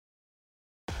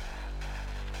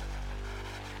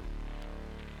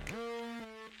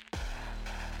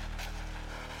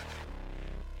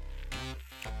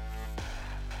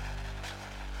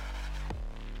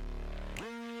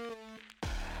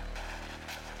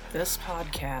This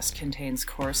podcast contains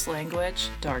coarse language,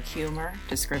 dark humor,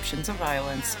 descriptions of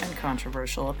violence, and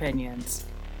controversial opinions.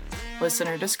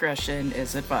 Listener discretion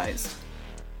is advised.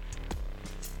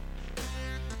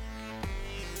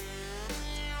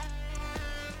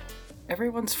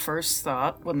 Everyone's first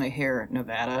thought when they hear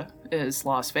Nevada is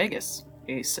Las Vegas,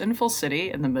 a sinful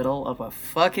city in the middle of a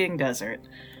fucking desert.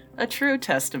 A true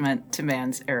testament to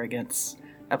man's arrogance.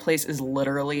 That place is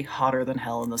literally hotter than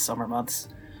hell in the summer months.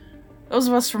 Those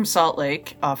of us from Salt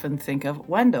Lake often think of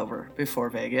Wendover before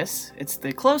Vegas. It's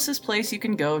the closest place you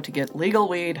can go to get legal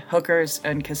weed, hookers,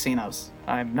 and casinos.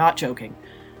 I'm not joking.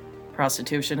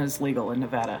 Prostitution is legal in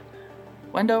Nevada.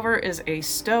 Wendover is a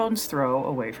stone's throw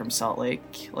away from Salt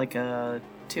Lake, like a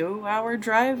 2-hour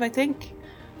drive, I think.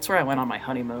 That's where I went on my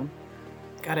honeymoon.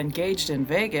 Got engaged in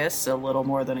Vegas a little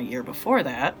more than a year before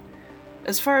that.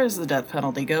 As far as the death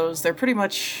penalty goes, they're pretty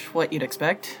much what you'd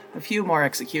expect. A few more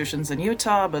executions in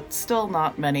Utah, but still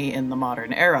not many in the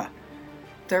modern era.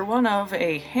 They're one of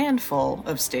a handful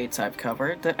of states I've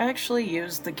covered that actually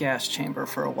used the gas chamber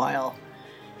for a while.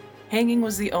 Hanging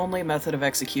was the only method of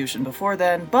execution before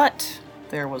then, but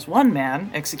there was one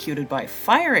man executed by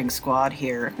firing squad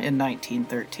here in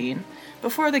 1913,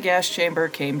 before the gas chamber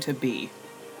came to be.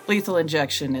 Lethal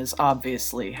injection is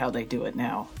obviously how they do it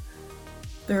now.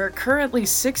 There are currently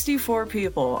 64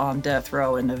 people on death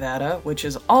row in Nevada, which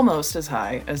is almost as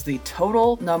high as the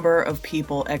total number of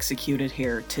people executed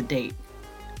here to date.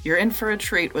 You're in for a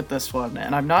treat with this one,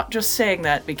 and I'm not just saying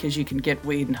that because you can get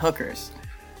weed and hookers.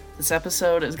 This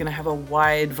episode is going to have a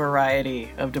wide variety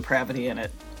of depravity in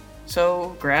it.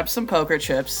 So grab some poker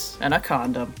chips and a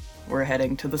condom. We're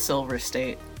heading to the Silver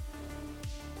State.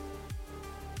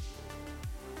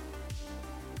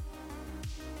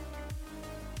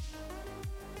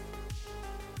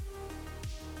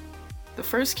 The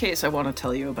first case I want to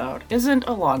tell you about isn't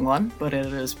a long one, but it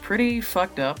is pretty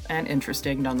fucked up and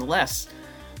interesting nonetheless.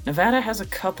 Nevada has a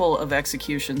couple of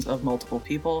executions of multiple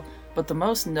people, but the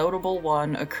most notable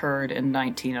one occurred in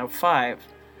 1905.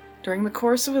 During the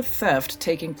course of a theft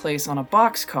taking place on a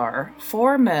boxcar,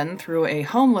 4 men threw a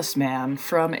homeless man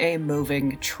from a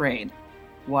moving train.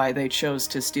 Why they chose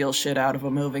to steal shit out of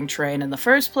a moving train in the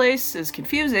first place is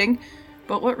confusing,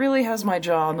 but what really has my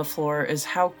jaw on the floor is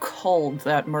how cold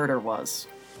that murder was.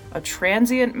 A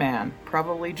transient man,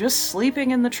 probably just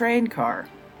sleeping in the train car,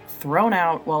 thrown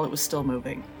out while it was still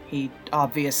moving. He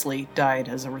obviously died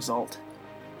as a result.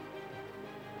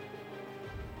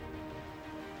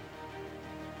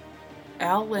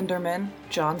 Al Linderman,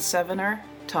 John Sevener,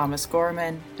 Thomas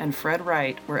Gorman, and Fred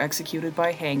Wright were executed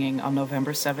by hanging on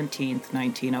November 17,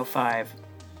 1905.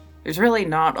 There's really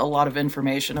not a lot of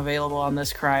information available on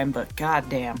this crime, but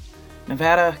goddamn,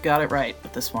 Nevada got it right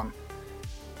with this one.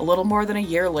 A little more than a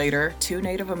year later, 2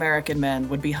 Native American men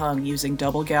would be hung using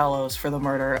double gallows for the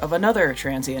murder of another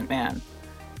transient man.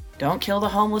 Don't kill the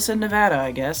homeless in Nevada,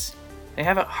 I guess. They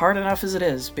have it hard enough as it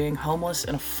is, being homeless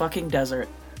in a fucking desert.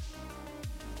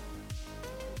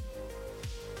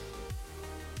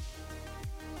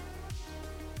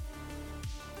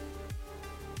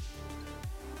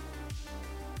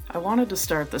 I wanted to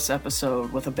start this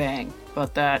episode with a bang,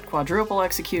 but that quadruple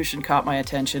execution caught my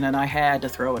attention and I had to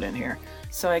throw it in here.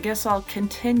 So I guess I'll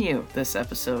continue this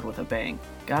episode with a bang.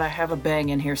 Gotta have a bang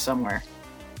in here somewhere.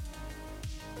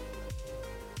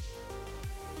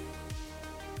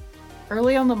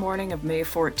 Early on the morning of May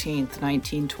 14th,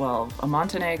 1912, a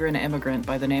Montenegrin immigrant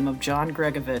by the name of John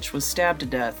Gregovich was stabbed to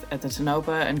death at the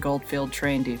Tonopah and Goldfield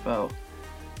train depot.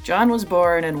 John was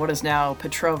born in what is now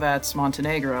Petrovac,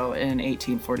 Montenegro in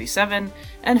 1847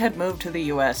 and had moved to the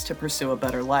U.S. to pursue a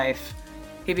better life.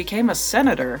 He became a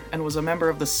senator and was a member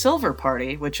of the Silver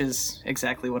Party, which is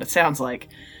exactly what it sounds like.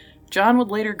 John would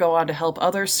later go on to help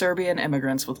other Serbian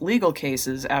immigrants with legal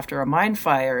cases after a mine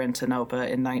fire in Tonopah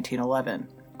in 1911.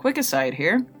 Quick aside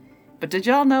here, but did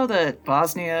y'all know that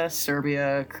Bosnia,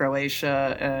 Serbia,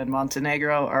 Croatia, and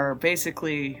Montenegro are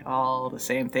basically all the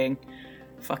same thing?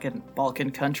 Fucking Balkan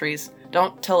countries.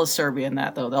 Don't tell a Serbian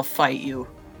that, though. They'll fight you.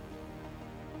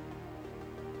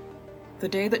 The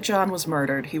day that John was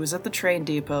murdered, he was at the train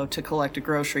depot to collect a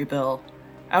grocery bill.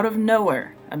 Out of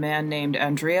nowhere, a man named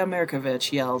Andrija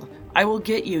Mirković yelled, "I will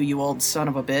get you, you old son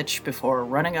of a bitch," before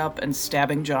running up and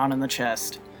stabbing John in the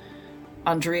chest.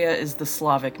 Andrija is the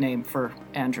Slavic name for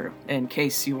Andrew, in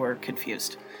case you were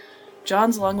confused.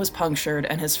 John's lung was punctured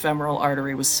and his femoral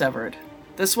artery was severed.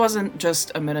 This wasn't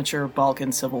just a miniature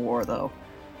Balkan civil war, though.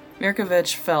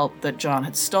 Mirković felt that John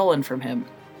had stolen from him.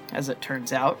 As it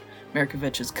turns out,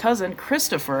 Mirković's cousin,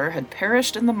 Christopher, had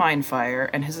perished in the mine fire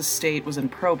and his estate was in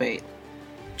probate.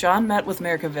 John met with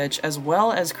Mirkovich as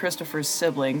well as Christopher's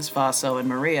siblings, Vaso and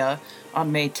Maria,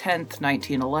 on May 10,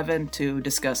 1911, to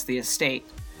discuss the estate.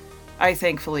 I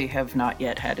thankfully have not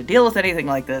yet had to deal with anything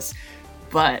like this,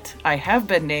 but I have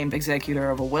been named executor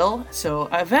of a will, so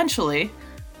eventually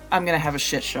I'm gonna have a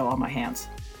shit show on my hands.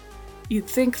 You'd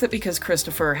think that because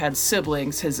Christopher had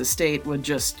siblings, his estate would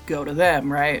just go to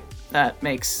them, right? That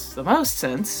makes the most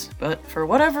sense, but for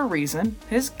whatever reason,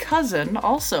 his cousin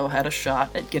also had a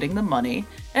shot at getting the money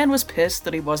and was pissed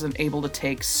that he wasn't able to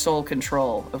take sole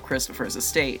control of Christopher's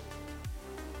estate.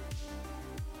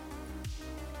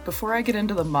 Before I get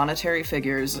into the monetary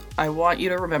figures, I want you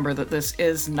to remember that this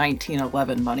is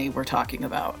 1911 money we're talking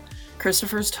about.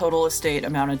 Christopher's total estate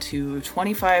amounted to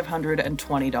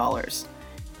 $2,520.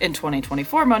 In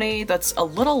 2024 money, that's a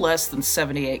little less than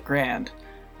 $78,000.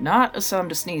 Not a sum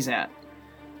to sneeze at.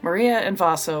 Maria and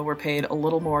Vaso were paid a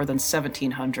little more than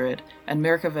 $1,700, and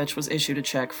Mirkovich was issued a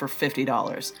check for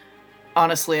 $50.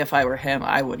 Honestly, if I were him,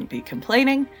 I wouldn't be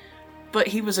complaining, but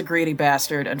he was a greedy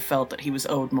bastard and felt that he was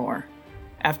owed more.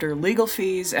 After legal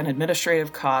fees and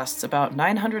administrative costs, about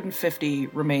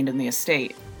 $950 remained in the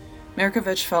estate.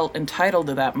 Mirkovich felt entitled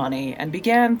to that money and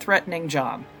began threatening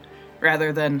John.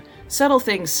 Rather than settle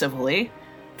things civilly,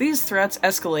 these threats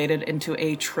escalated into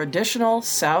a traditional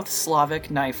South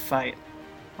Slavic knife fight.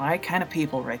 My kind of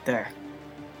people right there.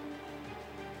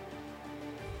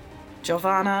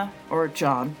 Jovana, or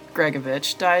John,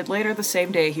 Gregovich died later the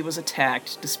same day he was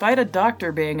attacked, despite a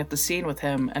doctor being at the scene with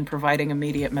him and providing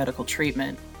immediate medical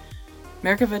treatment.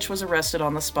 Mirkovich was arrested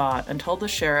on the spot and told the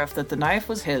sheriff that the knife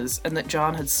was his and that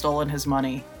John had stolen his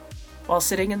money. While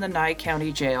sitting in the Nye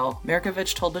County Jail,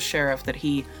 Mirkovich told the sheriff that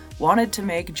he wanted to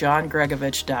make John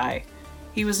Gregovich die.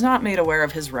 He was not made aware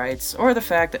of his rights or the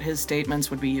fact that his statements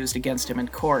would be used against him in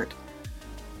court.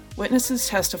 Witnesses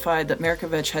testified that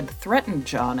Mirkovich had threatened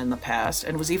John in the past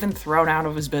and was even thrown out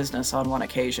of his business on one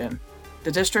occasion.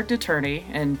 The district attorney,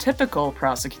 in typical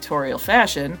prosecutorial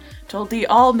fashion, told the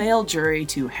all-male jury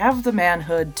to have the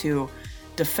manhood to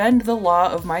defend the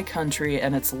law of my country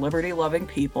and its liberty-loving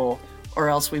people, or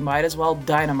else we might as well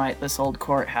dynamite this old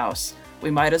courthouse.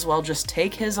 We might as well just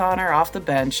take his honor off the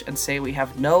bench and say we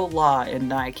have no law in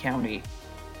Nye County.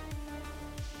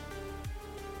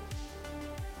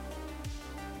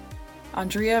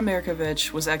 Andrea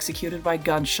Mirkovich was executed by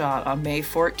gunshot on May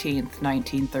 14,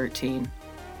 1913.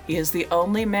 He is the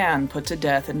only man put to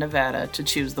death in Nevada to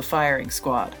choose the firing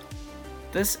squad.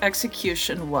 This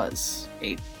execution was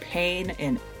a pain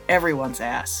in everyone's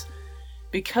ass.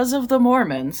 Because of the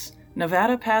Mormons,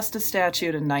 Nevada passed a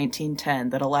statute in 1910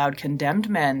 that allowed condemned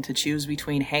men to choose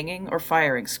between hanging or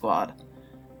firing squad.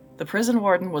 The prison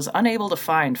warden was unable to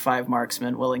find 5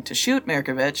 marksmen willing to shoot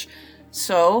Mirkovich,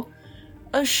 so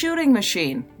a shooting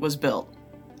machine was built.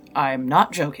 I'm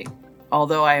not joking.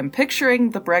 Although I am picturing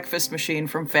the breakfast machine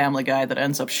from Family Guy that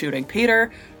ends up shooting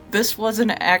Peter, this was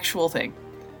an actual thing.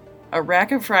 A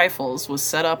rack of rifles was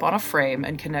set up on a frame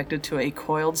and connected to a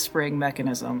coiled spring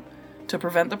mechanism. To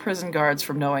prevent the prison guards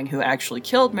from knowing who actually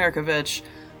killed Mirkovich,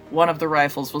 one of the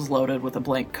rifles was loaded with a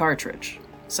blank cartridge.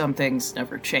 Some things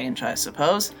never change, I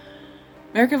suppose.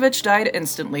 Mirkovich died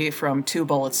instantly from 2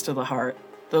 bullets to the heart.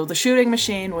 Though the shooting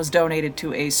machine was donated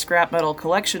to a scrap metal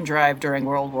collection drive during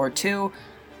World War II,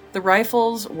 the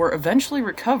rifles were eventually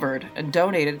recovered and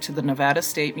donated to the Nevada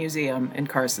State Museum in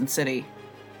Carson City.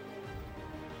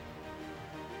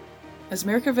 As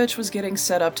Mirkovich was getting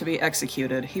set up to be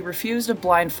executed, he refused a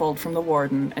blindfold from the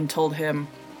warden and told him,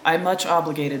 "I'm much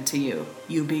obligated to you.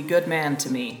 You be good man to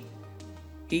me."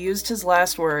 He used his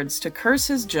last words to curse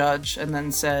his judge and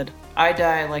then said, "I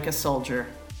die like a soldier."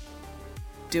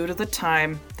 Due to the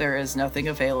time, there is nothing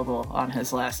available on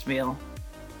his last meal.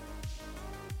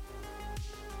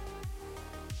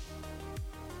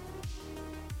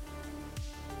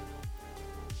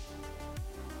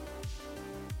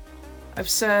 I've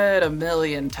said a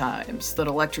million times that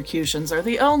electrocutions are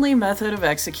the only method of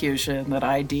execution that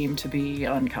I deem to be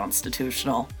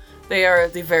unconstitutional. They are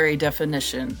the very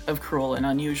definition of cruel and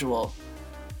unusual.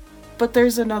 But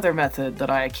there's another method that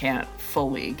I can't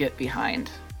fully get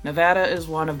behind. Nevada is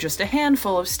one of just a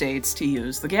handful of states to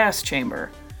use the gas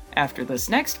chamber. After this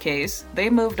next case,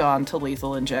 they moved on to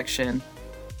lethal injection.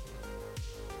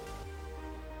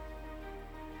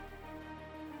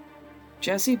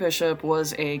 Jesse Bishop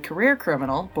was a career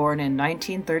criminal born in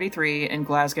 1933 in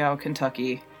Glasgow,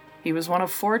 Kentucky. He was one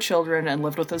of 4 children and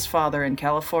lived with his father in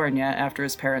California after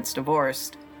his parents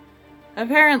divorced.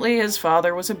 Apparently, his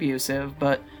father was abusive,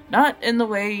 but not in the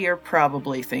way you're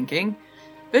probably thinking.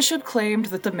 Bishop claimed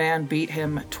that the man beat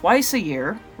him twice a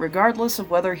year, regardless of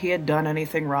whether he had done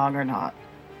anything wrong or not.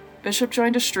 Bishop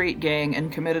joined a street gang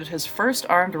and committed his first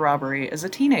armed robbery as a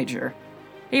teenager.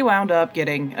 He wound up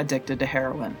getting addicted to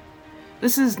heroin.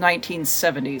 This is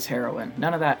 1970s heroin,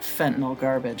 none of that fentanyl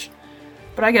garbage.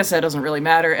 But I guess that doesn't really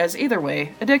matter, as either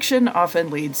way, addiction often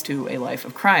leads to a life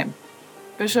of crime.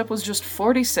 Bishop was just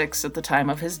 46 at the time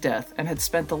of his death and had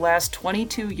spent the last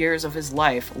 22 years of his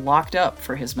life locked up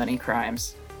for his many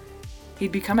crimes.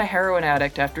 He'd become a heroin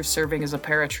addict after serving as a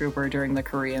paratrooper during the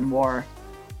Korean War.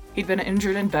 He'd been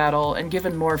injured in battle and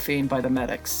given morphine by the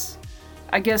medics.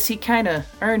 I guess he kinda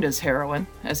earned his heroin,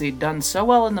 as he'd done so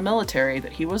well in the military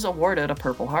that he was awarded a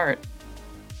Purple Heart.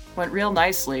 Went real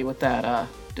nicely with that,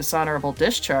 dishonorable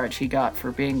discharge he got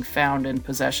for being found in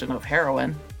possession of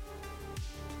heroin.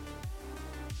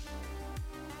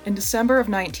 In December of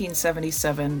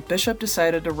 1977, Bishop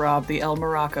decided to rob the El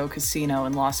Morocco Casino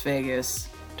in Las Vegas.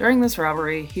 During this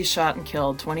robbery, he shot and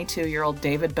killed 22-year-old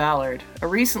David Ballard, a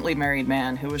recently married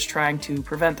man who was trying to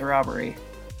prevent the robbery.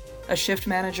 A shift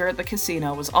manager at the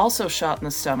casino was also shot in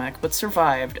the stomach but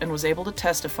survived and was able to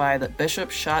testify that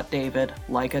Bishop shot David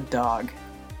like a dog.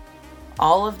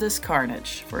 All of this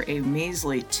carnage for a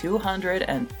measly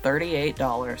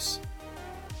 $238.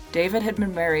 David had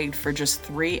been married for just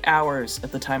 3 hours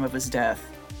at the time of his death.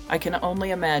 I can only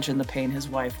imagine the pain his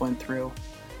wife went through.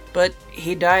 But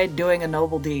he died doing a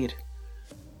noble deed.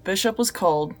 Bishop was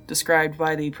cold, described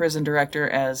by the prison director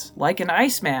as like an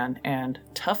iceman and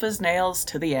tough as nails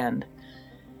to the end.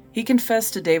 He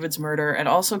confessed to David's murder and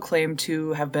also claimed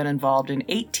to have been involved in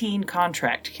 18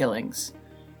 contract killings.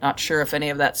 Not sure if any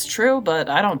of that's true, but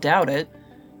I don't doubt it.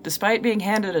 Despite being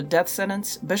handed a death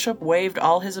sentence, Bishop waived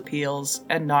all his appeals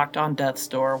and knocked on death's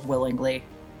door willingly.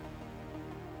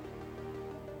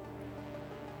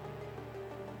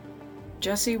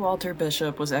 Jesse Walter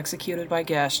Bishop was executed by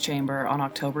gas chamber on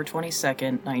October 22,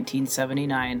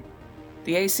 1979.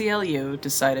 The ACLU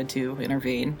decided to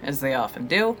intervene, as they often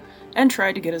do, and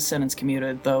tried to get his sentence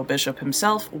commuted, though Bishop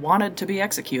himself wanted to be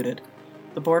executed.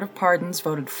 The Board of Pardons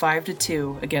voted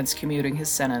 5-2 against commuting his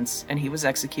sentence, and he was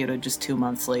executed just 2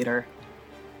 months later.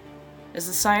 As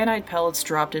the cyanide pellets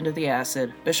dropped into the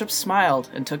acid, Bishop smiled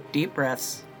and took deep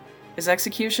breaths. His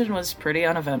execution was pretty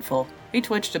uneventful. He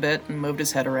twitched a bit and moved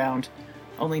his head around.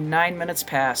 Only 9 minutes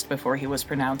passed before he was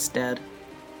pronounced dead.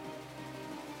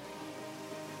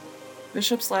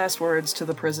 Bishop's last words to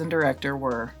the prison director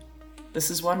were, "This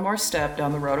is one more step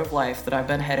down the road of life that I've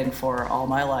been heading for all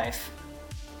my life."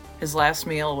 His last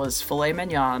meal was filet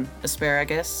mignon,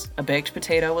 asparagus, a baked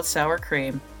potato with sour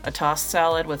cream, a tossed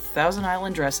salad with Thousand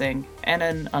Island dressing, and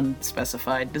an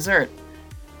unspecified dessert.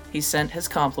 He sent his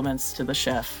compliments to the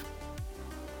chef.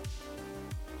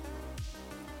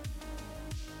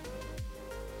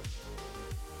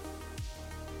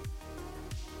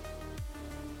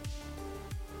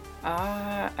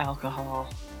 Alcohol.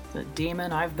 The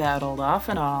demon I've battled off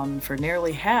and on for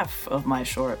nearly half of my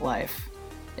short life.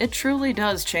 It truly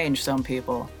does change some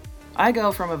people. I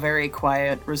go from a very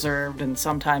quiet, reserved, and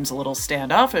sometimes a little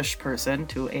standoffish person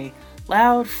to a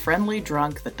loud, friendly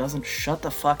drunk that doesn't shut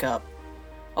the fuck up.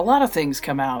 A lot of things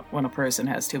come out when a person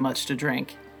has too much to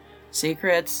drink.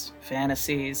 Secrets,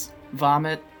 fantasies,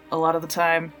 vomit, a lot of the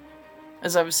time.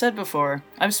 As I've said before,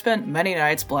 I've spent many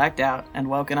nights blacked out and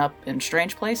woken up in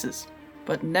strange places,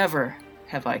 but never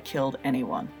have I killed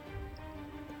anyone.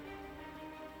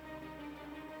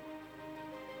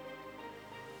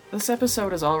 This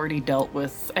episode has already dealt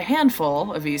with a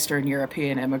handful of Eastern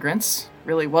European immigrants.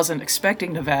 Really wasn't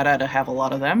expecting Nevada to have a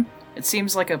lot of them. It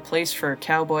seems like a place for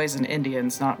cowboys and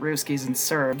Indians, not Ruskies and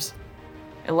Serbs.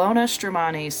 Ilona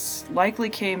Strumani likely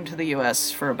came to the US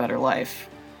for a better life.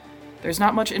 There's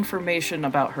not much information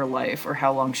about her life or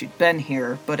how long she'd been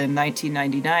here, but in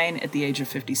 1999, at the age of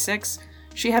 56,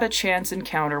 she had a chance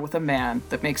encounter with a man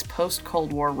that makes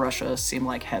post-Cold War Russia seem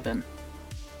like heaven.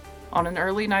 On an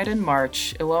early night in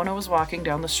March, Ilona was walking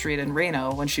down the street in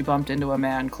Reno when she bumped into a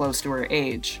man close to her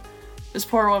age. This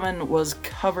poor woman was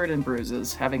covered in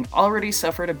bruises, having already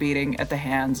suffered a beating at the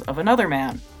hands of another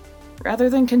man. Rather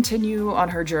than continue on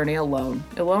her journey alone,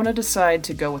 Ilona decided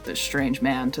to go with this strange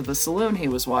man to the saloon he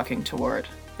was walking toward.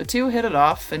 The two hit it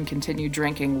off and continued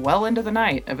drinking well into the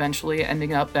night, eventually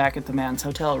ending up back at the man's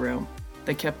hotel room.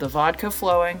 They kept the vodka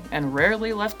flowing and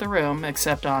rarely left the room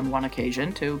except on one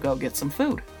occasion to go get some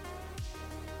food.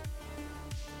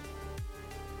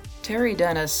 Terry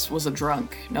Dennis was a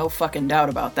drunk, no fucking doubt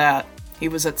about that. He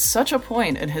was at such a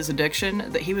point in his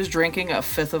addiction that he was drinking a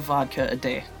fifth of vodka a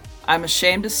day. I'm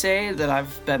ashamed to say that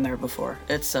I've been there before.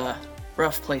 It's a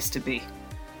rough place to be.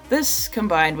 This,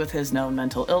 combined with his known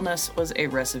mental illness, was a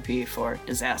recipe for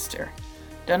disaster.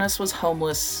 Dennis was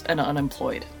homeless and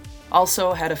unemployed.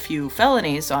 Also had a few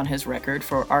felonies on his record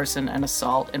for arson and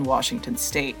assault in Washington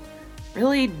state.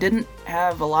 Really didn't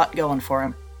have a lot going for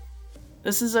him.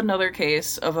 This is another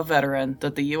case of a veteran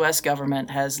that the US government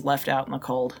has left out in the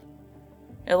cold.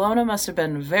 Ilona must have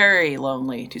been very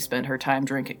lonely to spend her time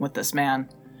drinking with this man.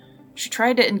 She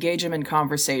tried to engage him in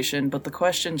conversation, but the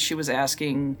questions she was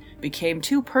asking became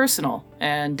too personal,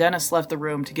 and Dennis left the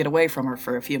room to get away from her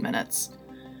for a few minutes.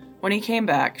 When he came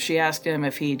back, she asked him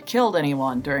if he'd killed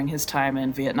anyone during his time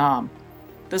in Vietnam.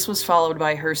 This was followed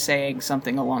by her saying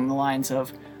something along the lines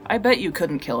of, "I bet you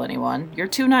couldn't kill anyone, you're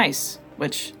too nice,"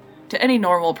 which to any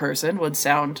normal person would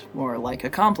sound more like a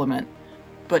compliment.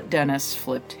 But Dennis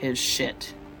flipped his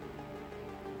shit.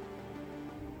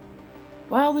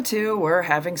 While the two were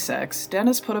having sex,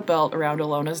 Dennis put a belt around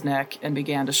Ilona's neck and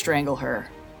began to strangle her.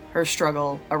 Her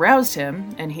struggle aroused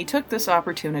him, and he took this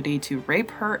opportunity to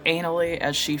rape her anally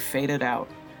as she faded out.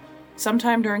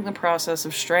 Sometime during the process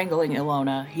of strangling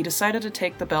Ilona, he decided to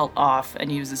take the belt off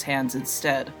and use his hands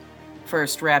instead,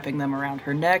 first wrapping them around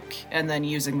her neck and then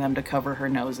using them to cover her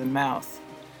nose and mouth.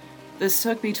 This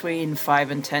took between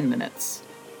 5 and 10 minutes,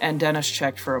 and Dennis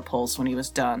checked for a pulse when he was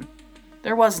done.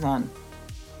 There was none.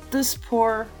 This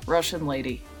poor Russian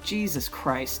lady. Jesus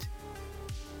Christ.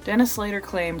 Dennis later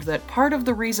claimed that part of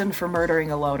the reason for murdering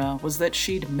Ilona was that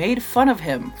she'd made fun of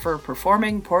him for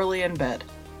performing poorly in bed.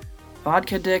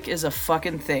 Vodka dick is a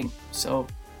fucking thing, so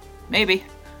maybe.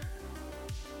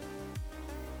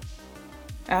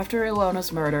 After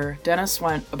Ilona's murder, Dennis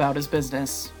went about his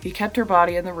business. He kept her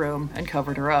body in the room and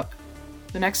covered her up.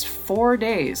 The next 4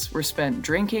 days were spent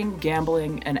drinking,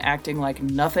 gambling, and acting like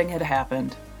nothing had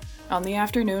happened. On the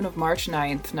afternoon of March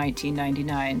 9th,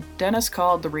 1999, Dennis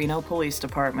called the Reno Police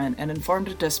Department and informed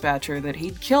a dispatcher that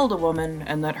he'd killed a woman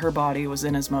and that her body was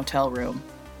in his motel room.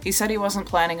 He said he wasn't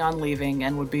planning on leaving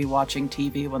and would be watching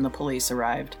TV when the police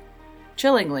arrived.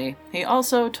 Chillingly, he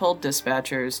also told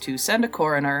dispatchers to send a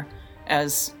coroner,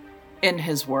 as, in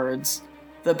his words,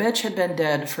 the bitch had been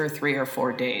dead for 3 or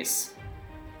 4 days.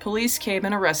 Police came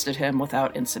and arrested him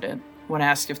without incident. When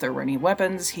asked if there were any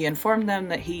weapons, he informed them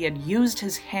that he had used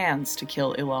his hands to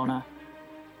kill Ilona.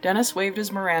 Dennis waived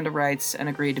his Miranda rights and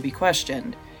agreed to be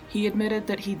questioned. He admitted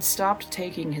that he'd stopped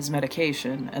taking his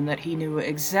medication and that he knew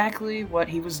exactly what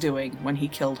he was doing when he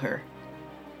killed her.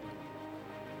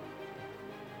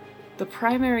 The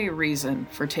primary reason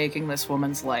for taking this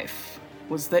woman's life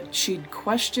was that she'd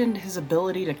questioned his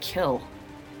ability to kill.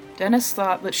 Dennis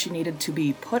thought that she needed to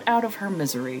be put out of her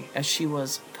misery, as she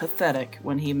was pathetic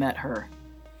when he met her.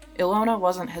 Ilona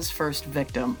wasn't his first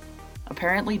victim.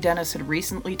 Apparently, Dennis had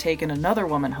recently taken another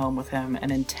woman home with him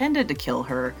and intended to kill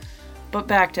her, but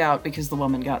backed out because the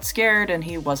woman got scared and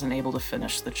he wasn't able to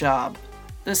finish the job.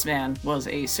 This man was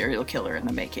a serial killer in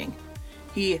the making.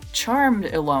 He charmed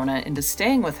Ilona into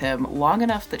staying with him long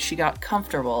enough that she got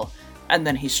comfortable, and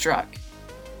then he struck.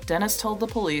 Dennis told the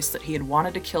police that he had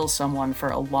wanted to kill someone for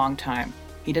a long time.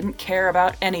 He didn't care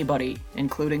about anybody,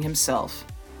 including himself.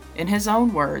 In his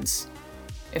own words,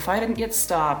 "If I didn't get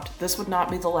stopped, this would not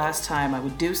be the last time I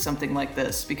would do something like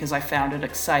this because I found it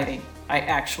exciting. I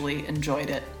actually enjoyed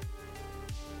it."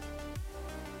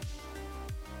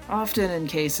 Often in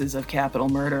cases of capital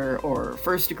murder or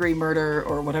first-degree murder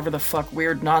or whatever the fuck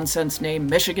weird nonsense name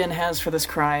Michigan has for this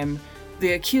crime,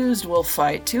 the accused will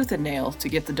fight tooth and nail to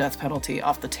get the death penalty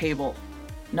off the table.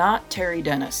 Not Terry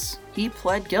Dennis. He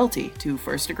pled guilty to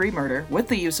first-degree murder with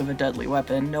the use of a deadly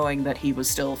weapon, knowing that he was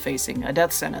still facing a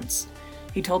death sentence.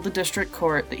 He told the district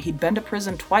court that he'd been to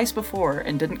prison twice before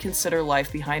and didn't consider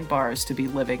life behind bars to be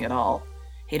living at all.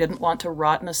 He didn't want to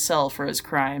rot in a cell for his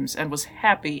crimes and was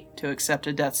happy to accept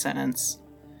a death sentence.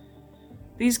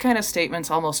 These kind of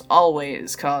statements almost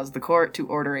always cause the court to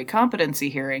order a competency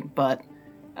hearing, but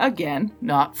again,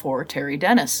 not for Terry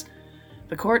Dennis.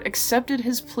 The court accepted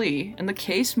his plea, and the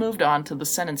case moved on to the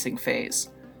sentencing phase.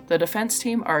 The defense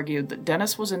team argued that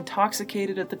Dennis was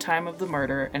intoxicated at the time of the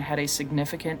murder and had a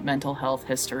significant mental health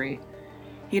history.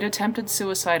 He'd attempted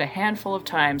suicide a handful of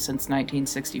times since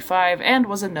 1965 and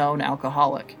was a known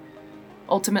alcoholic.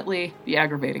 Ultimately, the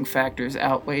aggravating factors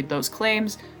outweighed those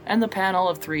claims, and the panel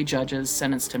of 3 judges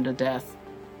sentenced him to death.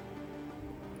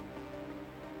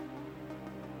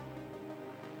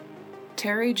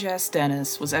 Terry Jess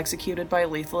Dennis was executed by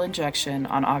lethal injection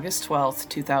on August 12,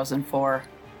 2004.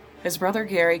 His brother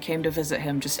Gary came to visit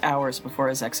him just hours before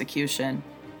his execution.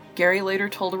 Gary later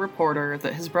told a reporter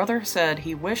that his brother said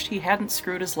he wished he hadn't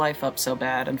screwed his life up so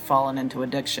bad and fallen into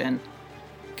addiction.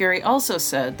 Gary also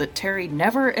said that Terry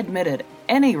never admitted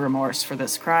any remorse for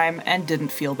this crime and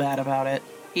didn't feel bad about it.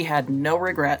 He had no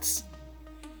regrets.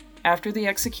 After the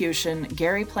execution,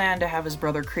 Gary planned to have his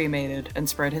brother cremated and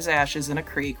spread his ashes in a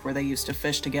creek where they used to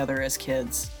fish together as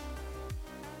kids.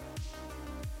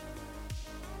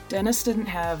 Dennis didn't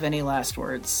have any last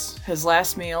words. His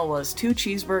last meal was 2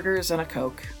 cheeseburgers and a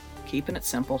Coke, keeping it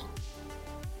simple.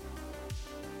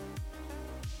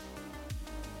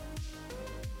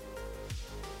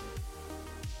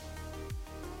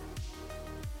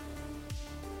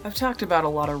 I've talked about a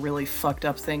lot of really fucked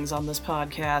up things on this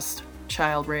podcast.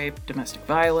 Child rape, domestic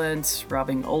violence,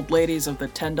 robbing old ladies of the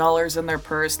 $10 in their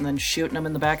purse and then shooting them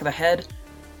in the back of the head.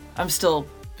 I'm still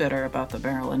bitter about the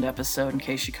Maryland episode, in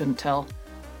case you couldn't tell.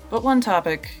 But one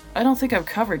topic I don't think I've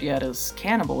covered yet is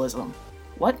cannibalism.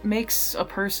 What makes a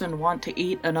person want to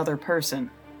eat another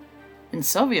person? In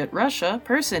Soviet Russia,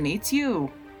 person eats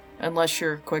you. Unless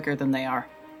you're quicker than they are.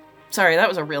 Sorry, that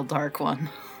was a real dark one.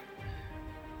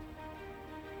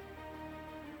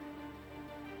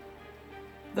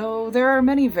 Though there are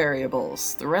many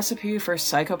variables, the recipe for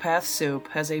psychopath soup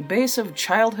has a base of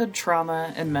childhood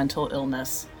trauma and mental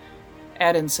illness.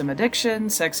 Add in some addiction,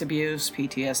 sex abuse,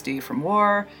 PTSD from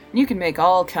war, and you can make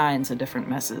all kinds of different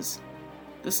messes.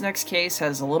 This next case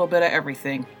has a little bit of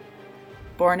everything.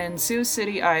 Born in Sioux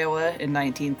City, Iowa in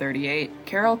 1938,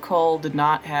 Carol Cole did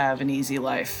not have an easy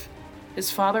life.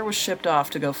 His father was shipped off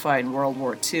to go fight in World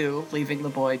War II, leaving the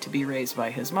boy to be raised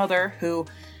by his mother, who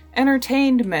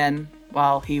entertained men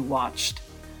while he watched.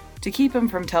 To keep him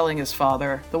from telling his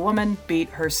father, the woman beat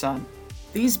her son.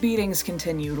 These beatings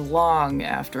continued long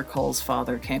after Cole's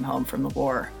father came home from the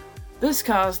war. This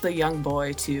caused the young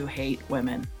boy to hate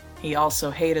women. He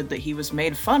also hated that he was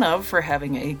made fun of for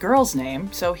having a girl's name,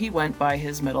 so he went by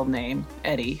his middle name,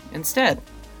 Eddie, instead.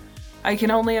 I can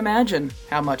only imagine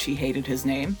how much he hated his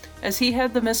name, as he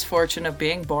had the misfortune of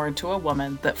being born to a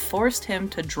woman that forced him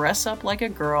to dress up like a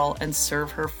girl and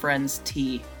serve her friends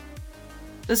tea.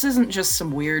 This isn't just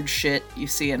some weird shit you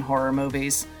see in horror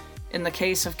movies. In the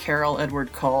case of Carol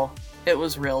Edward Cole, it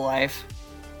was real life.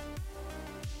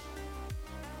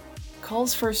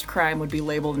 Cole's first crime would be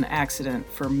labeled an accident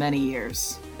for many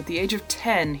years. At the age of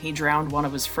 10, he drowned one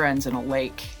of his friends in a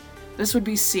lake. This would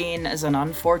be seen as an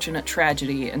unfortunate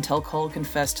tragedy until Cole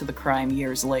confessed to the crime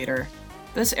years later.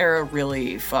 This era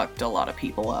really fucked a lot of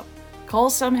people up. Cole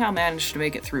somehow managed to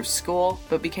make it through school,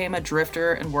 but became a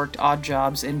drifter and worked odd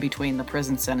jobs in between the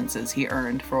prison sentences he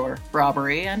earned for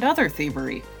robbery and other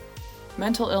thievery.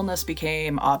 Mental illness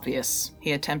became obvious.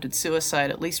 He attempted suicide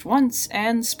at least once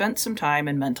and spent some time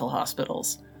in mental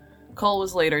hospitals. Cole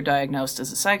was later diagnosed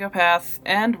as a psychopath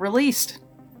and released.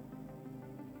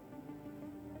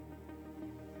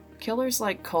 Killers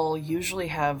like Cole usually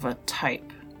have a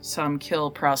type. Some kill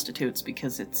prostitutes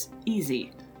because it's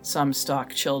easy. Some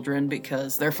stalk children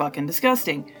because they're fucking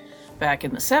disgusting. Back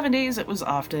in the 70s, it was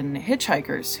often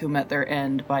hitchhikers who met their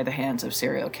end by the hands of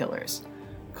serial killers.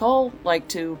 Cole liked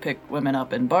to pick women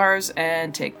up in bars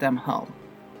and take them home.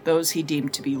 Those he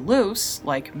deemed to be loose,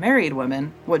 like married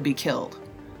women, would be killed.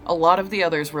 A lot of the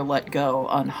others were let go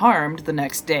unharmed the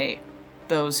next day.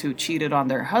 Those who cheated on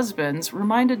their husbands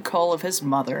reminded Cole of his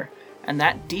mother, and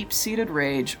that deep-seated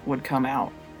rage would come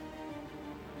out.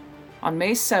 On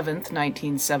May 7,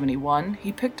 1971,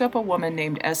 he picked up a woman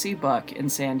named Essie Buck in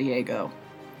San Diego.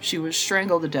 She was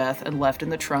strangled to death and left in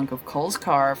the trunk of Cole's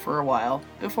car for a while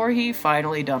before he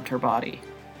finally dumped her body.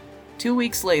 2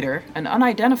 weeks later, an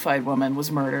unidentified woman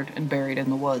was murdered and buried in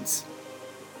the woods.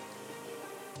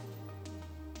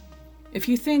 If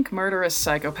you think murderous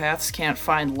psychopaths can't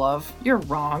find love, you're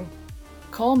wrong.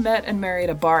 Cole met and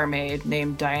married a barmaid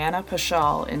named Diana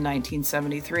Paschal in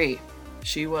 1973.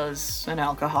 She was an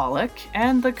alcoholic,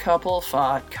 and the couple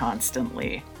fought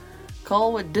constantly.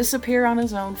 Cole would disappear on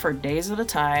his own for days at a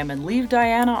time and leave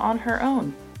Diana on her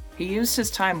own. He used his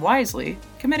time wisely,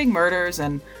 committing murders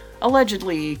and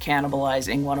allegedly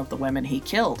cannibalizing one of the women he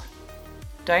killed.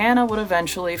 Diana would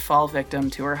eventually fall victim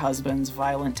to her husband's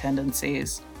violent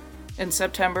tendencies. In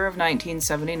September of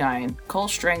 1979, Cole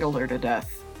strangled her to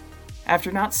death.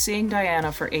 After not seeing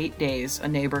Diana for 8 days, a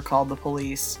neighbor called the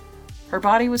police. Her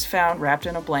body was found wrapped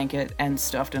in a blanket and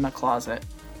stuffed in a closet.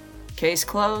 Case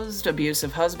closed,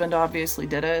 abusive husband obviously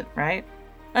did it, right?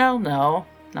 Well, no,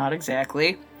 not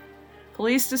exactly.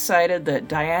 Police decided that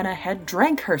Diana had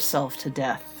drank herself to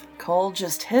death. Cole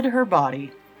just hid her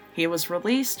body. He was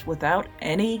released without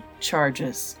any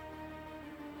charges.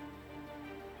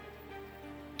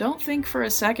 Don't think for a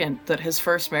second that his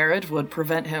first marriage would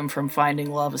prevent him from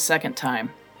finding love a second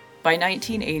time. By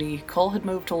 1980, Cole had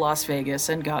moved to Las Vegas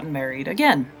and gotten married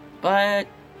again, but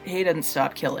he didn't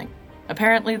stop killing.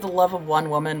 Apparently, the love of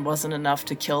one woman wasn't enough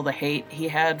to kill the hate he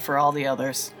had for all the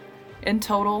others. In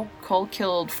total, Cole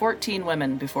killed 14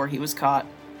 women before he was caught.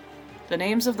 The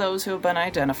names of those who have been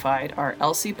identified are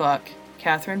Elsie Buck,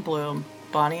 Catherine Bloom,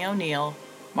 Bonnie O'Neill,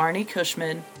 Marnie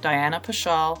Cushman, Diana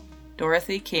Paschal,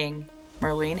 Dorothy King,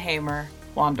 Marlene Hamer,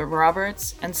 Wanda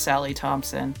Roberts, and Sally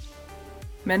Thompson.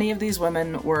 Many of these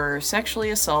women were sexually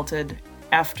assaulted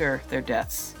after their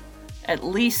deaths. At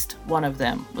least one of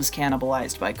them was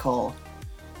cannibalized by Cole.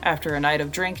 After a night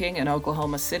of drinking in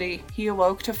Oklahoma City, he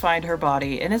awoke to find her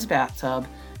body in his bathtub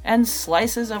and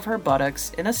slices of her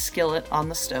buttocks in a skillet on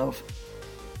the stove.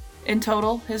 In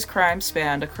total, his crime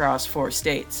spanned across 4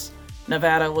 states.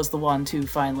 Nevada was the one to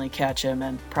finally catch him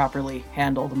and properly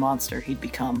handle the monster he'd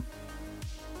become.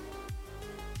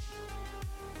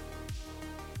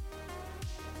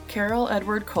 Carroll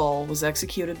Edward Cole was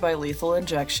executed by lethal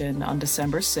injection on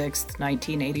December 6,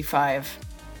 1985.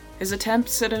 His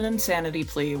attempts at an insanity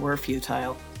plea were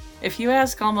futile. If you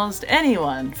ask almost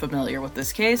anyone familiar with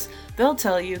this case, they'll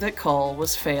tell you that Cole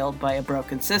was failed by a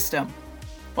broken system.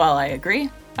 While I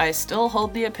agree, I still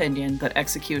hold the opinion that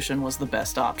execution was the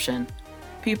best option.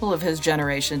 People of his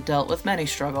generation dealt with many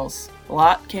struggles. A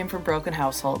lot came from broken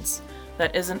households.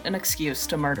 That isn't an excuse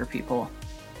to murder people.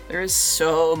 There is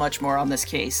so much more on this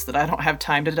case that I don't have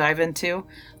time to dive into.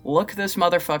 Look this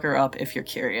motherfucker up if you're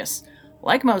curious.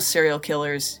 Like most serial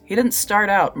killers, he didn't start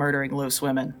out murdering loose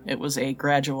women. It was a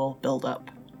gradual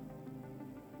build-up.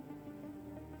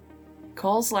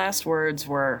 Cole's last words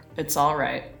were, "It's all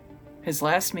right." His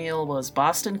last meal was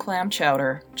Boston clam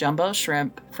chowder, jumbo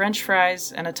shrimp, French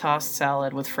fries, and a tossed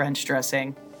salad with French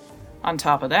dressing. On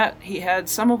top of that, he had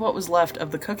some of what was left of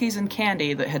the cookies and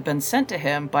candy that had been sent to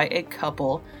him by a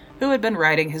couple who had been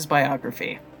writing his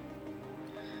biography.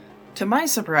 To my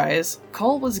surprise,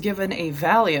 Cole was given a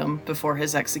Valium before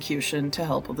his execution to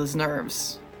help with his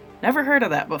nerves. Never heard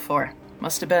of that before.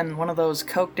 Must have been one of those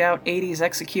coked-out 80s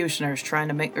executioners trying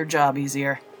to make their job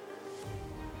easier.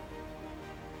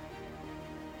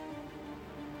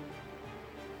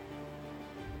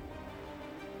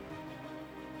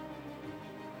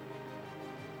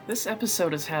 This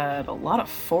episode has had a lot of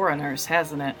foreigners,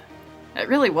 hasn't it? It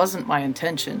really wasn't my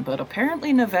intention, but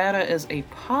apparently Nevada is a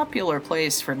popular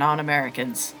place for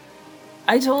non-Americans.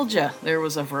 I told ya there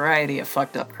was a variety of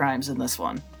fucked up crimes in this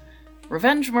one.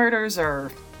 Revenge murders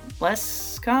are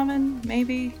less common,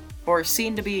 maybe? Or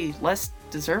seen to be less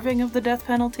deserving of the death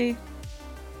penalty?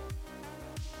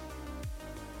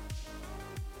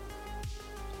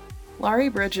 Laurie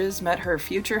Bridges met her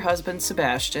future husband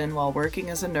Sebastian while working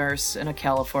as a nurse in a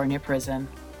California prison.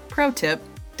 Pro tip,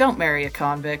 don't marry a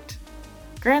convict.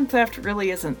 Grand theft really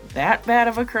isn't that bad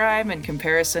of a crime in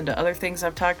comparison to other things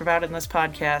I've talked about in this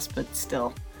podcast, but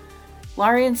still.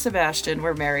 Laurie and Sebastian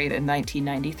were married in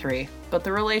 1993, but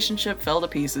the relationship fell to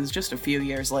pieces just a few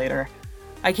years later.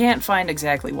 I can't find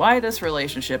exactly why this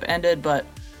relationship ended, but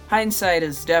hindsight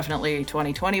is definitely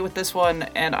 20/20 with this one,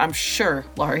 and I'm sure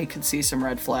Laurie could see some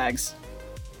red flags.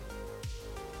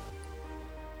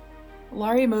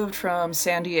 Laurie moved from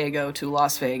San Diego to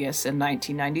Las Vegas in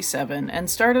 1997 and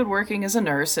started working as a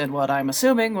nurse in what I'm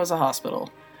assuming was a hospital.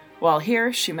 While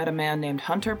here, she met a man named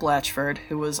Hunter Blatchford,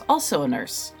 who was also a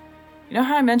nurse. You know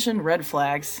how I mentioned red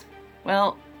flags?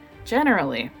 Well,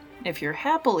 generally, if you're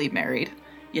happily married,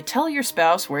 you tell your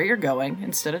spouse where you're going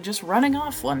instead of just running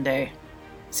off one day.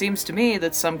 Seems to me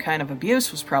that some kind of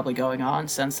abuse was probably going on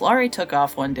since Laurie took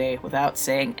off one day without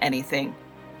saying anything.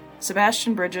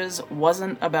 Sebastian Bridges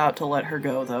wasn't about to let her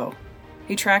go, though.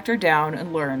 He tracked her down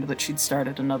and learned that she'd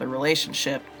started another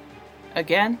relationship.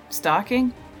 Again,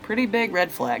 stalking? Pretty big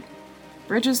red flag.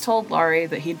 Bridges told Laurie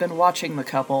that he'd been watching the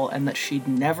couple and that she'd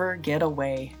never get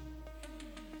away.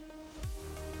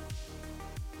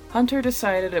 Hunter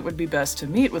decided it would be best to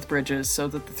meet with Bridges so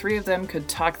that the three of them could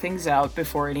talk things out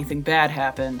before anything bad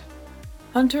happened.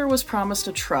 Hunter was promised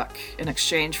a truck in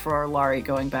exchange for Laurie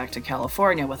going back to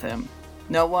California with him.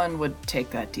 No one would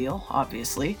take that deal,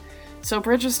 obviously, so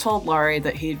Bridges told Laurie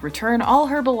that he'd return all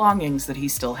her belongings that he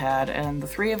still had, and the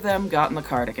three of them got in the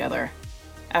car together.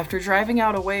 After driving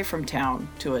out away from town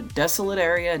to a desolate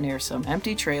area near some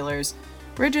empty trailers,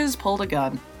 Bridges pulled a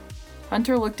gun.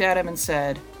 Hunter looked at him and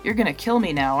said, "You're gonna kill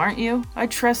me now, aren't you? I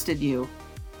trusted you."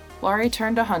 Laurie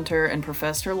turned to Hunter and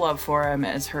professed her love for him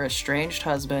as her estranged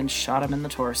husband shot him in the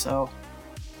torso.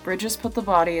 Bridges put the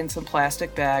body in some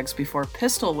plastic bags before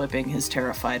pistol whipping his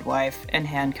terrified wife and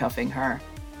handcuffing her.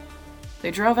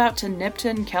 They drove out to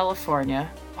Nipton,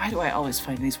 California. Why do I always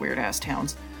find these weird-ass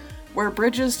towns? Where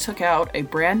Bridges took out a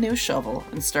brand new shovel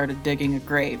and started digging a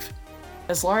grave.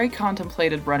 As Laurie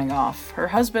contemplated running off, her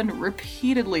husband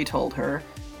repeatedly told her,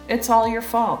 "It's all your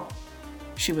fault."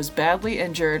 She was badly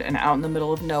injured and out in the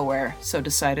middle of nowhere, so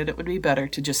decided it would be better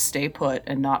to just stay put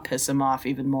and not piss him off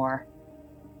even more.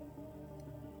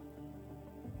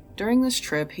 During this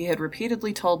trip, he had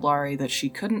repeatedly told Laurie that she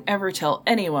couldn't ever tell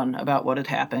anyone about what had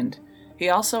happened. He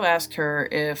also asked her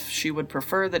if she would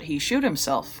prefer that he shoot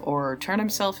himself or turn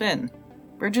himself in.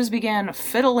 Bridges began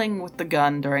fiddling with the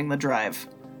gun during the drive.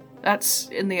 That's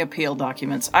in the appeal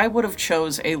documents. I would have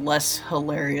chose a less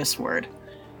hilarious word.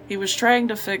 He was trying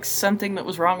to fix something that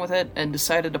was wrong with it and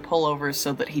decided to pull over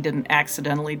so that he didn't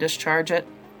accidentally discharge it.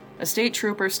 A state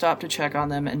trooper stopped to check on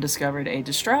them and discovered a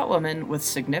distraught woman with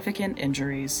significant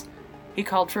injuries. He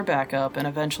called for backup, and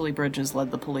eventually Bridges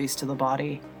led the police to the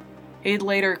body. He'd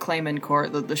later claim in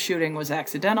court that the shooting was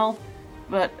accidental,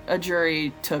 but a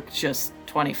jury took just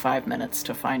 25 minutes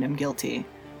to find him guilty.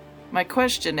 My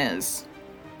question is,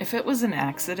 if it was an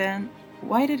accident,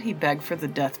 why did he beg for the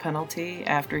death penalty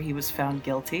after he was found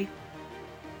guilty?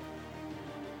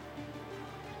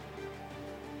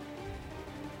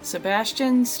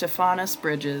 Sebastian Stephanus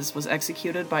Bridges was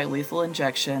executed by lethal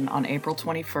injection on April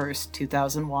 21st,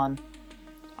 2001.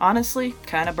 Honestly,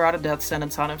 kinda brought a death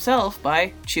sentence on himself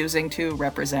by choosing to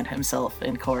represent himself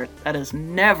in court. That is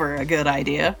never a good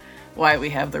idea. Why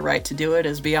we have the right to do it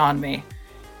is beyond me.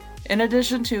 In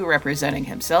addition to representing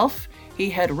himself, he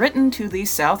had written to the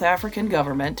South African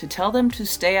government to tell them to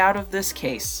stay out of this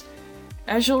case.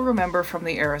 As you'll remember from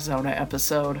the Arizona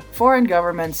episode, foreign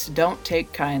governments don't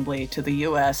take kindly to the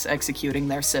US executing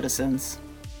their citizens.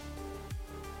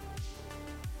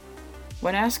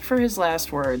 When asked for his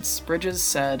last words, Bridges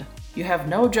said, "You have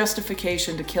no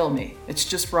justification to kill me. It's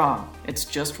just wrong. It's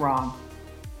just wrong."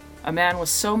 A man with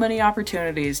so many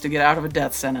opportunities to get out of a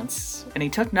death sentence, and he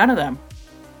took none of them.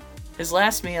 His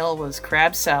last meal was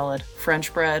crab salad,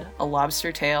 French bread, a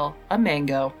lobster tail, a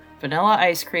mango, vanilla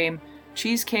ice cream,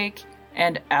 cheesecake,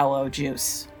 and aloe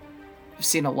juice. I've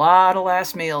seen a lot of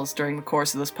last meals during the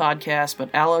course of this podcast,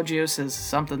 but aloe juice is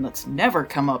something that's never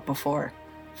come up before.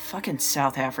 Fucking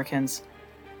South Africans.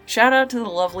 Shout out to the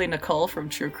lovely Nicole from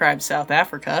True Crime South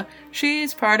Africa.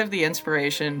 She's part of the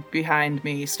inspiration behind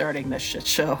me starting this shit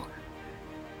show.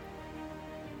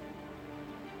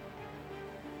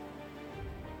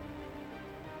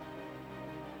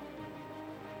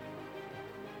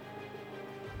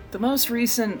 The most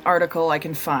recent article I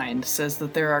can find says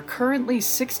that there are currently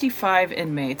 65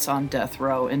 inmates on death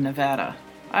row in Nevada.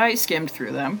 I skimmed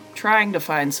through them, trying to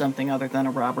find something other than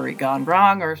a robbery gone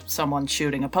wrong or someone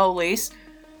shooting a police.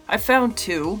 I found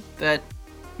 2 that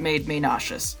made me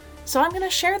nauseous, so I'm going to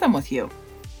share them with you.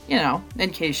 You know,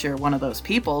 in case you're one of those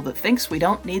people that thinks we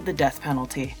don't need the death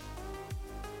penalty.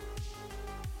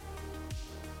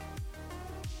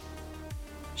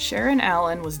 Sharon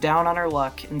Allen was down on her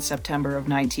luck in September of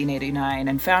 1989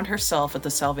 and found herself at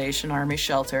the Salvation Army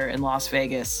shelter in Las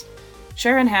Vegas.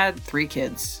 Sharon had 3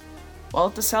 kids. While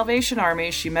at the Salvation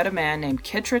Army, she met a man named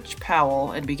Kittredge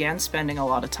Powell and began spending a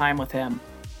lot of time with him.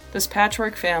 This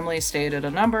patchwork family stayed at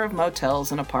a number of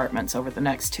motels and apartments over the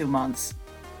next 2 months.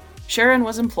 Sharon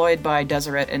was employed by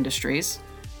Deseret Industries.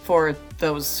 For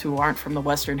those who aren't from the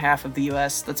western half of the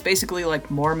US, that's basically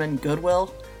like Mormon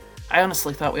Goodwill. I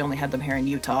honestly thought we only had them here in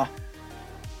Utah.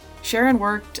 Sharon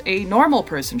worked a normal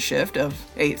person shift of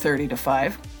 8:30 to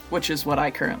 5, which is what I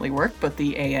currently work, but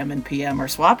the AM and PM are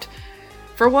swapped.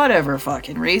 For whatever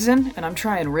fucking reason, and I'm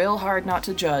trying real hard not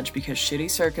to judge because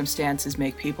shitty circumstances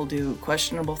make people do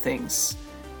questionable things.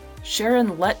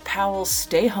 Sharon let Powell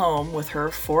stay home with her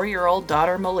 4-year-old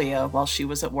daughter Malia while she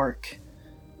was at work.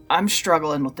 I'm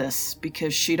struggling with this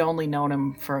because she'd only known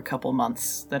him for a couple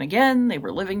months. Then again, they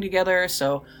were living together,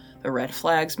 so the red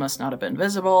flags must not have been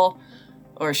visible.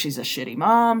 Or she's a shitty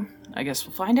mom. I guess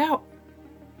we'll find out.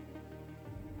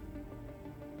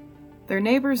 Their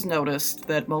neighbors noticed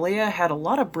that Malia had a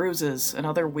lot of bruises and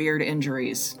other weird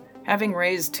injuries. Having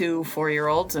raised 2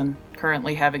 4-year-olds and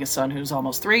currently having a son who's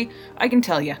almost 3, I can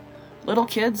tell you, little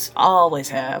kids always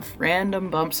have random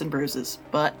bumps and bruises,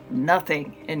 but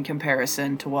nothing in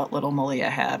comparison to what little Malia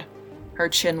had. Her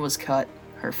chin was cut,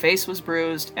 her face was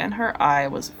bruised, and her eye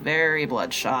was very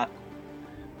bloodshot.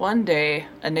 One day,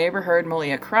 a neighbor heard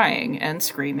Malia crying and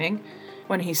screaming.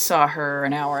 When he saw her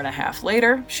an hour and a half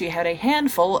later, she had a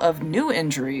handful of new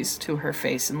injuries to her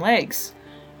face and legs.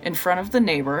 In front of the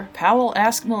neighbor, Powell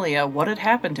asked Malia what had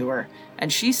happened to her,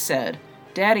 and she said,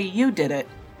 "Daddy, you did it."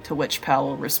 To which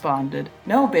Powell responded,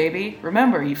 "No, baby,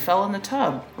 remember, you fell in the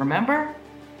tub, remember?"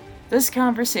 This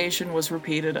conversation was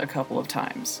repeated a couple of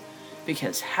times,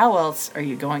 because how else are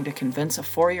you going to convince a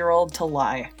 4-year-old to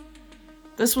lie?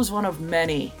 This was one of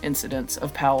many incidents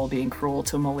of Powell being cruel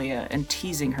to Malia and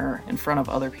teasing her in front of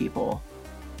other people.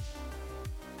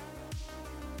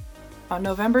 On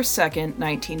November 2nd,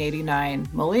 1989,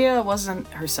 Malia wasn't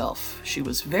herself. She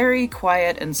was very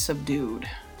quiet and subdued.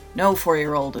 No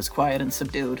 4-year-old is quiet and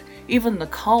subdued. Even the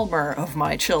calmer of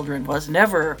my children was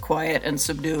never quiet and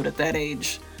subdued at that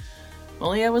age.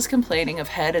 Malia was complaining of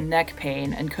head and neck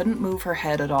pain and couldn't move her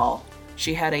head at all.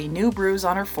 She had a new bruise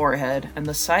on her forehead, and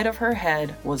the side of her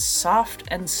head was soft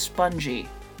and spongy.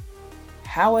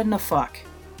 How in the fuck?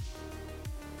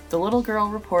 The little girl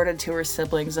reported to her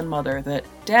siblings and mother that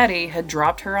Daddy had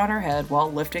dropped her on her head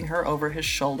while lifting her over his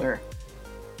shoulder.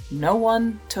 No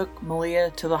one took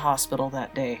Malia to the hospital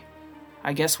that day.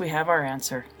 I guess we have our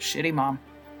answer. Shitty mom.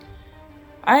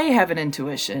 I have an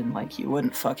intuition like you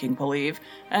wouldn't fucking believe,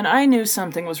 and I knew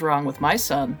something was wrong with my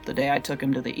son the day I took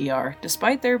him to the ER,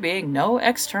 despite there being no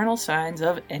external signs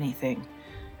of anything.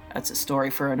 That's a story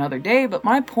for another day, but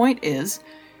my point is,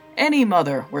 any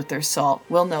mother worth their salt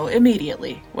will know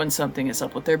immediately when something is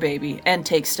up with their baby and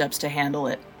take steps to handle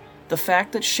it. The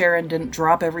fact that Sharon didn't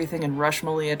drop everything and rush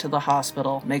Malia to the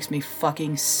hospital makes me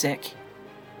fucking sick.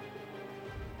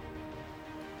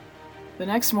 The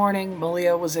next morning,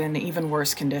 Malia was in even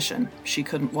worse condition. She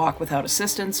couldn't walk without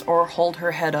assistance or hold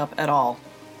her head up at all.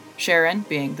 Sharon,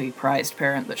 being the prized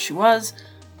parent that she was,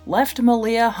 left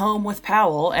Malia home with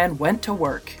Powell and went to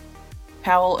work.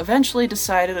 Powell eventually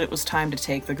decided it was time to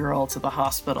take the girl to the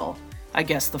hospital. I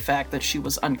guess the fact that she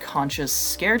was unconscious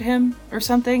scared him, or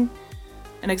something.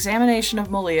 An examination of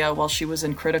Malia while she was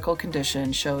in critical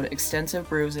condition showed extensive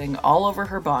bruising all over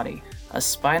her body, a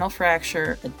spinal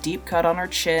fracture, a deep cut on her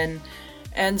chin,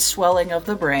 and swelling of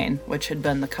the brain, which had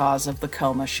been the cause of the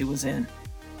coma she was in.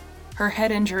 Her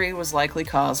head injury was likely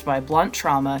caused by blunt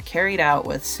trauma carried out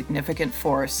with significant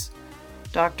force.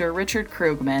 Dr. Richard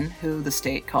Krugman, who the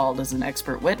state called as an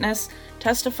expert witness,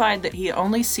 testified that he had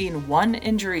only seen one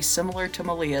injury similar to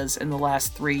Malia's in the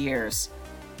last 3 years.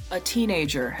 A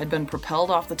teenager had been propelled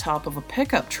off the top of a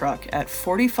pickup truck at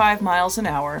 45 miles an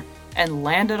hour and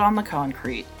landed on the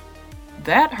concrete.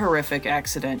 That horrific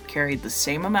accident carried the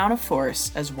same amount of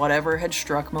force as whatever had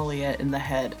struck Malia in the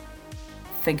head.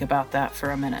 Think about that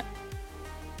for a minute.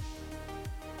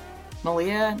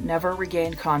 Malia never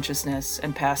regained consciousness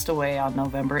and passed away on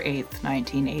November 8,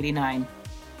 1989.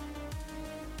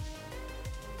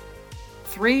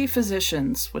 3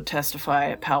 physicians would testify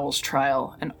at Powell's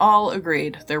trial, and all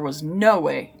agreed there was no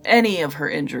way any of her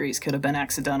injuries could have been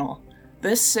accidental.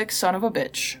 This sick son of a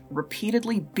bitch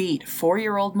repeatedly beat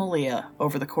 4-year-old Malia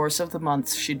over the course of the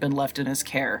months she'd been left in his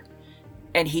care,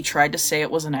 and he tried to say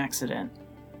it was an accident.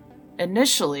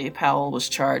 Initially, Powell was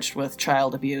charged with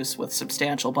child abuse with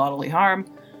substantial bodily harm,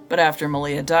 but after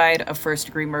Malia died, a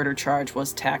first-degree murder charge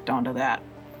was tacked onto that.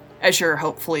 As you're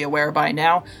hopefully aware by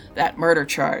now, that murder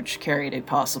charge carried a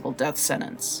possible death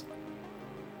sentence.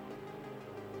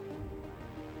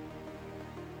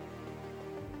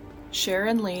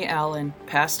 Sharon Lee Allen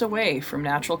passed away from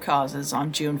natural causes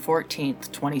on June 14,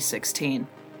 2016.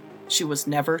 She was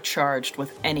never charged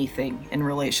with anything in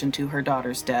relation to her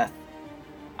daughter's death.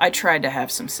 I tried to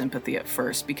have some sympathy at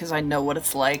first because I know what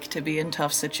it's like to be in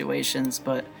tough situations,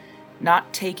 but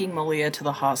not taking Malia to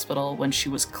the hospital when she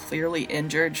was clearly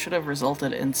injured should have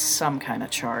resulted in some kind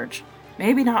of charge.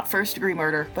 Maybe not first-degree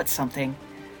murder, but something.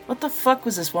 What the fuck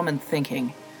was this woman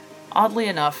thinking? Oddly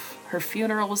enough, her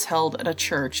funeral was held at a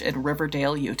church in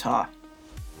Riverdale, Utah.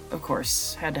 Of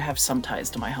course, had to have some ties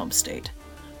to my home state.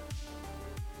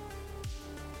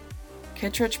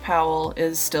 Kittredge Powell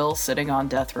is still sitting on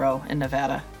death row in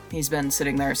Nevada. He's been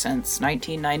sitting there since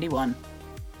 1991.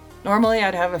 Normally,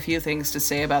 I'd have a few things to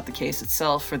say about the case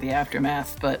itself for the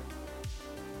aftermath, but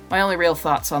my only real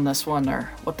thoughts on this one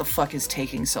are, what the fuck is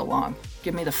taking so long?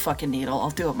 Give me the fucking needle,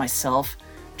 I'll do it myself.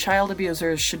 Child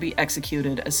abusers should be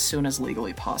executed as soon as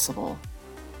legally possible.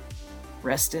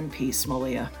 Rest in peace,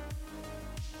 Malia.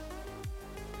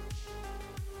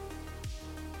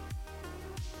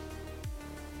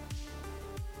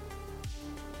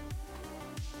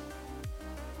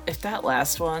 If that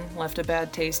last one left a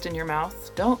bad taste in your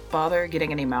mouth, don't bother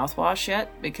getting any mouthwash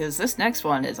yet, because this next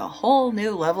one is a whole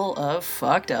new level of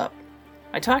fucked up.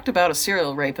 I talked about a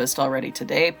serial rapist already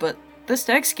today, but this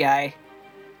next guy...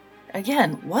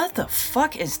 Again, what the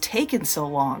fuck is taking so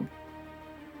long?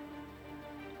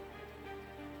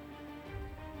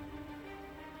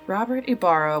 Robert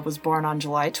Ibarra was born on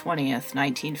July 20th,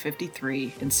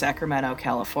 1953, in Sacramento,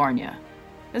 California.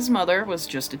 His mother was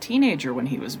just a teenager when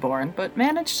he was born, but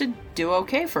managed to do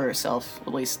okay for herself.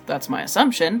 At least, that's my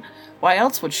assumption. Why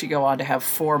else would she go on to have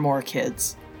 4 more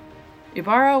kids?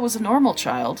 Ibarra was a normal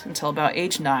child until about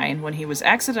age 9, when he was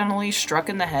accidentally struck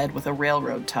in the head with a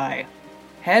railroad tie.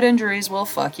 Head injuries will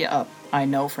fuck you up, I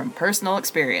know from personal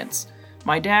experience.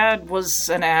 My dad was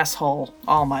an asshole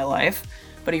all my life,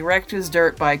 but he wrecked his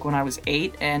dirt bike when I was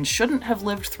 8 and shouldn't have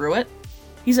lived through it.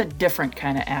 He's a different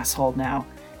kind of asshole now.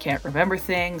 can't remember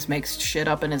things, makes shit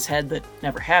up in his head that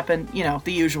never happened,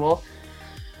 the usual.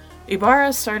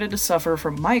 Ibarra started to suffer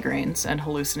from migraines and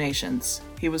hallucinations.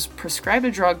 He was prescribed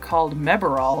a drug called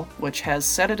Mebarol, which has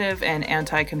sedative and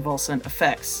anticonvulsant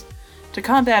effects. To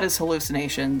combat his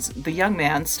hallucinations, the young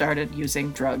man started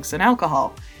using drugs and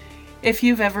alcohol. If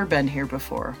you've ever been here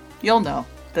before, you'll know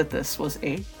that this was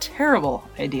a terrible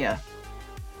idea.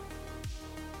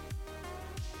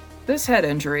 This head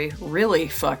injury really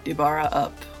fucked Ibarra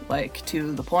up,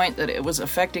 to the point that it was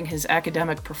affecting his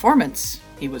academic performance.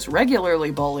 He was regularly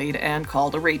bullied and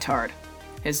called a retard.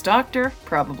 His doctor,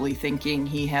 probably thinking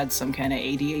he had some kind of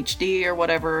ADHD or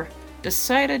whatever,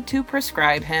 decided to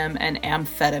prescribe him an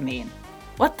amphetamine.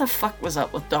 What the fuck was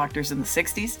up with doctors in the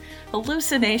 60s?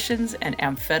 Hallucinations and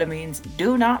amphetamines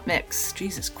do not mix.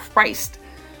 Jesus Christ.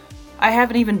 I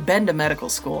haven't even been to medical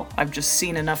school. I've just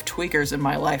seen enough tweakers in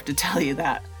my life to tell you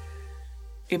that.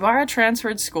 Ibarra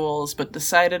transferred schools, but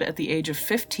decided at the age of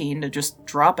 15 to just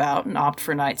drop out and opt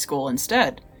for night school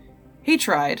instead. He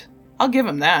tried. I'll give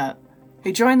him that.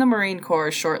 He joined the Marine Corps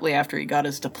shortly after he got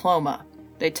his diploma.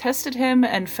 They tested him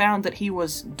and found that he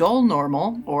was dull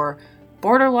normal, or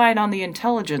borderline on the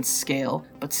intelligence scale,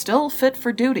 but still fit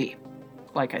for duty.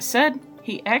 Like I said,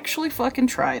 he actually fucking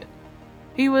tried.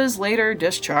 He was later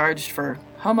discharged for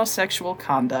homosexual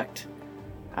conduct.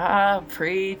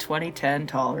 Pre-2010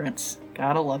 tolerance.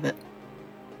 Gotta love it.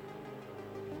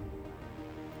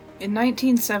 In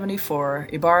 1974,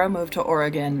 Ibarra moved to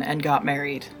Oregon and got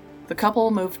married. The couple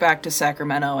moved back to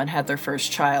Sacramento and had their first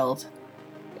child.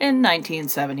 In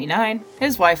 1979,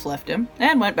 his wife left him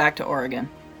and went back to Oregon.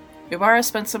 Ibarra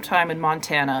spent some time in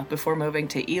Montana before moving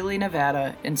to Ely,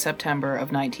 Nevada in September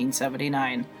of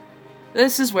 1979.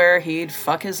 This is where he'd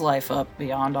fuck his life up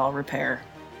beyond all repair.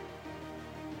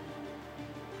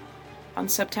 On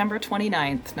September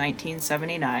 29,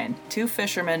 1979, two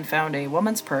fishermen found a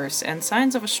woman's purse and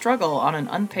signs of a struggle on an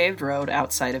unpaved road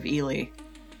outside of Ely.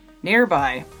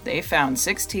 Nearby, they found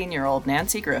 16-year-old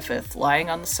Nancy Griffith lying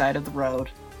on the side of the road.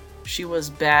 She was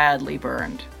badly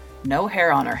burned. No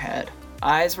hair on her head,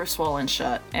 eyes were swollen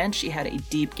shut, and she had a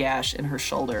deep gash in her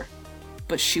shoulder.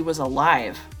 But she was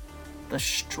alive. The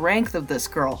strength of this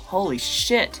girl, holy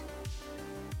shit!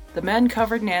 The men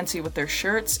covered Nancy with their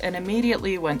shirts and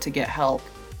immediately went to get help.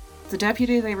 The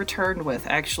deputy they returned with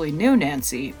actually knew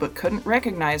Nancy, but couldn't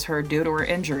recognize her due to her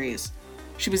injuries.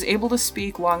 She was able to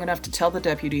speak long enough to tell the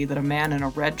deputy that a man in a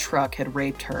red truck had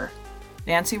raped her.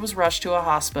 Nancy was rushed to a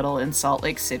hospital in Salt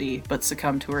Lake City, but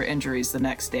succumbed to her injuries the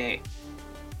next day.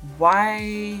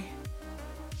 Why?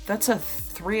 That's a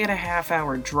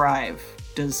 3.5-hour drive.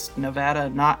 Does Nevada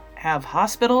not have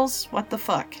hospitals? What the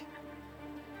fuck?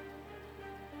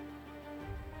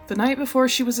 The night before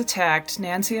she was attacked,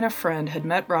 Nancy and a friend had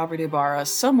met Robert Ibarra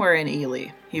somewhere in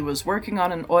Ely. He was working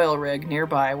on an oil rig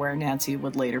nearby where Nancy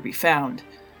would later be found.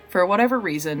 For whatever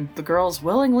reason, the girls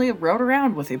willingly rode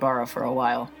around with Ibarra for a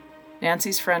while.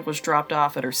 Nancy's friend was dropped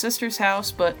off at her sister's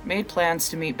house, but made plans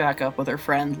to meet back up with her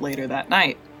friend later that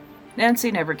night.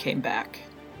 Nancy never came back.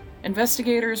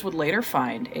 Investigators would later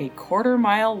find a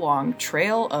 1/4-mile-long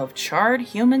trail of charred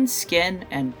human skin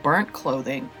and burnt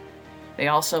clothing. They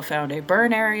also found a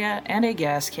burn area and a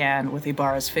gas can with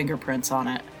Ibarra's fingerprints on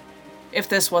it. If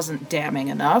this wasn't damning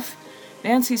enough,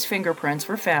 Nancy's fingerprints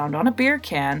were found on a beer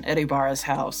can at Ibarra's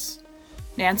house.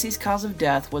 Nancy's cause of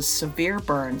death was severe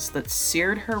burns that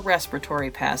seared her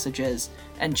respiratory passages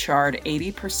and charred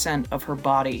 80% of her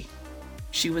body.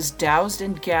 She was doused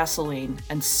in gasoline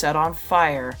and set on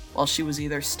fire while she was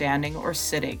either standing or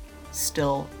sitting,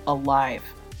 still alive.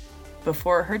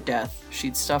 Before her death,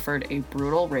 she'd suffered a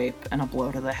brutal rape and a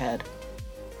blow to the head.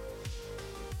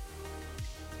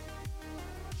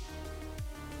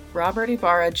 Robert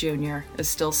Ibarra Jr. is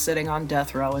still sitting on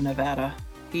death row in Nevada.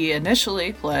 He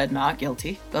initially pled not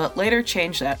guilty, but later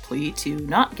changed that plea to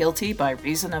not guilty by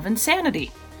reason of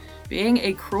insanity. Being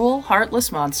a cruel,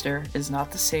 heartless monster is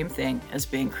not the same thing as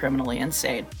being criminally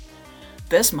insane.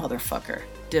 This motherfucker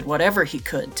did whatever he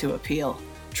could to appeal.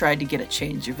 Tried to get a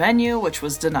change of venue, which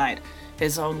was denied.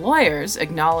 His own lawyers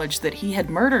acknowledged that he had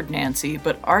murdered Nancy,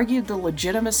 but argued the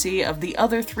legitimacy of the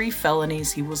other 3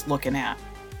 felonies he was looking at.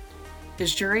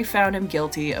 His jury found him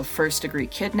guilty of first-degree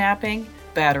kidnapping,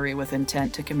 battery with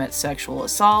intent to commit sexual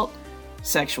assault,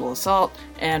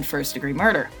 and first-degree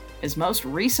murder. His most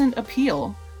recent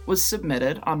appeal was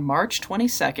submitted on March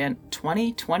 22,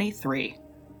 2023.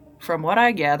 From what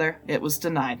I gather, it was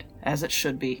denied, as it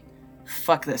should be.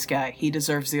 Fuck this guy, he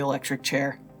deserves the electric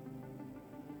chair.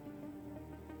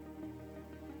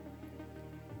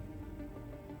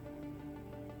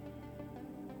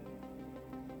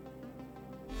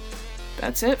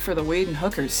 That's it for the weed and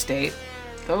hookers state.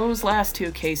 Those last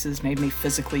 2 cases made me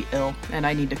physically ill, and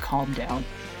I need to calm down.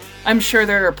 I'm sure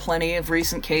there are plenty of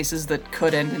recent cases that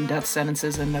could end in death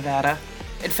sentences in Nevada.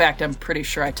 In fact, I'm pretty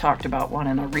sure I talked about one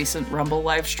in a recent Rumble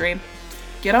livestream.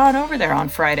 Get on over there on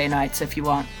Friday nights if you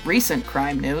want recent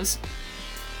crime news.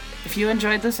 If you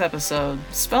enjoyed this episode,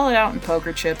 spell it out in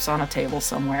poker chips on a table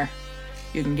somewhere.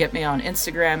 You can get me on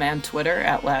Instagram and Twitter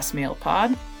at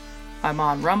LastMealPod. I'm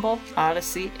on Rumble,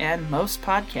 Odyssey, and most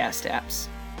podcast apps.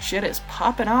 Shit is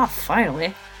popping off,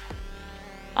 finally.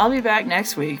 I'll be back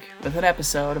next week with an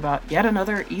episode about yet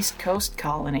another East Coast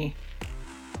colony.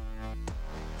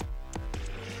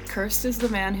 Cursed is the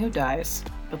man who dies,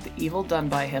 but the evil done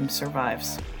by him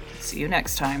survives. See you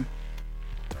next time.